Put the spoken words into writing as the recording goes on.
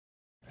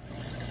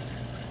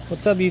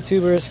What's up,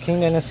 YouTubers?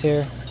 King Dennis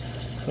here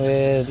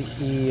with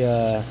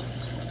the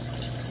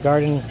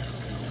garden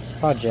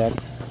project.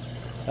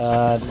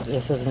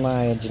 This is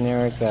my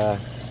generic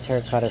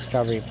terracotta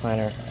strawberry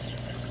planter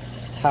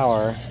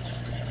tower.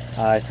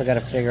 I still got to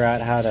figure out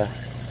how to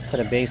put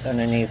a base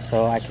underneath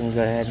so I can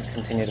go ahead and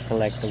continue to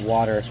collect the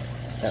water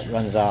that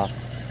runs off.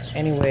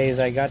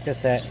 Anyways, I got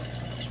this at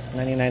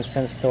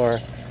 99-cent store.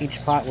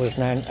 Each pot was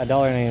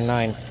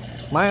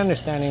 $1.99. My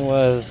understanding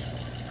was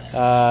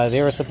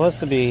they were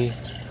supposed to be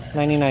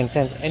 99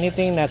 cents.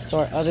 Anything that's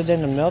store other than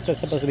the milk is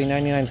supposed to be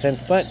 99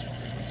 cents, but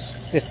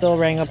they still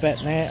rang up at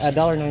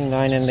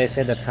 $1.99 and they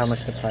said that's how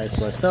much the price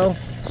was. So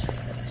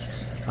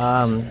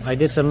I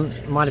did some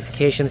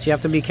modifications. You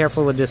have to be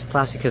careful with this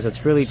plastic because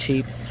it's really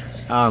cheap.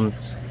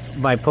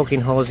 By poking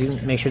holes, you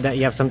make sure that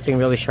you have something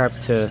really sharp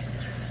to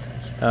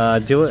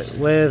do it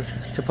with,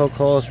 to poke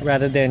holes,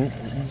 rather than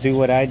do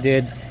what I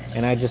did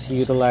and I just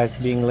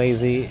utilized being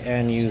lazy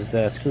and used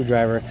a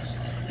screwdriver,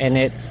 and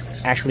it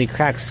actually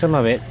cracked some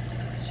of it.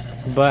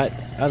 But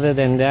other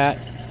than that,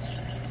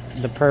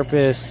 the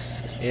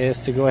purpose is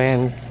to go ahead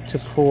and to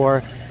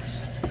pour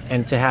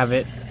and to have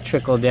it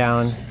trickle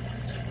down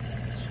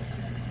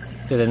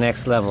to the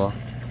next level.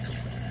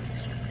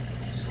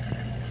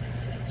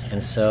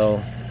 And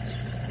so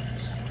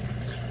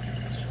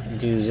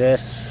do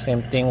this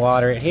same thing,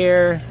 water it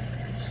here,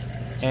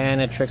 and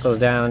it trickles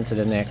down to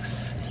the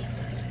next.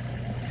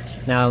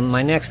 Now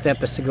my next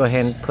step is to go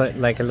ahead and put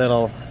like a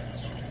little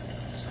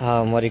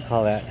what do you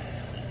call that,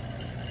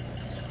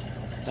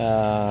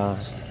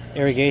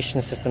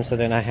 irrigation system, so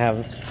then I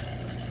have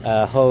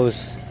a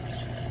hose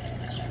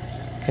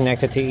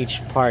connected to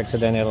each part, so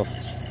then it'll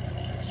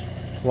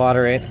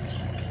water it.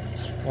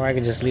 Or I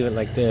could just leave it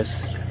like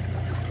this.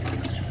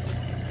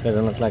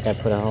 Doesn't look like I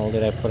put a hole.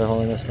 Did I put a hole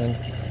in this one?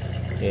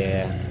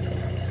 Yeah.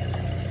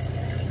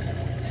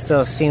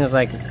 Still seems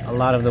like a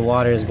lot of the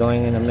water is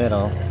going in the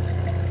middle,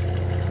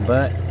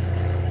 but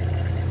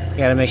you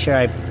gotta make sure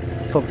I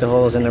poke the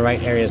holes in the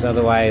right areas,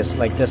 otherwise,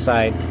 like this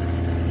side,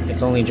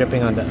 it's only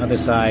dripping on the other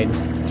side.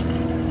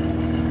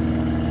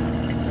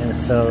 And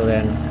so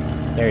then,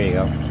 there you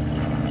go.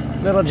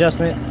 Little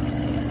adjustment.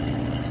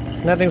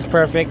 Nothing's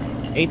perfect.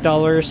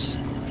 $8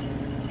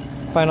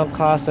 final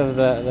cost of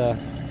the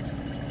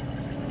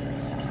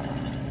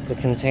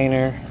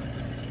container,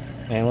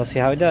 and we'll see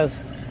how it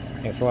does.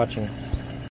 Thanks for watching.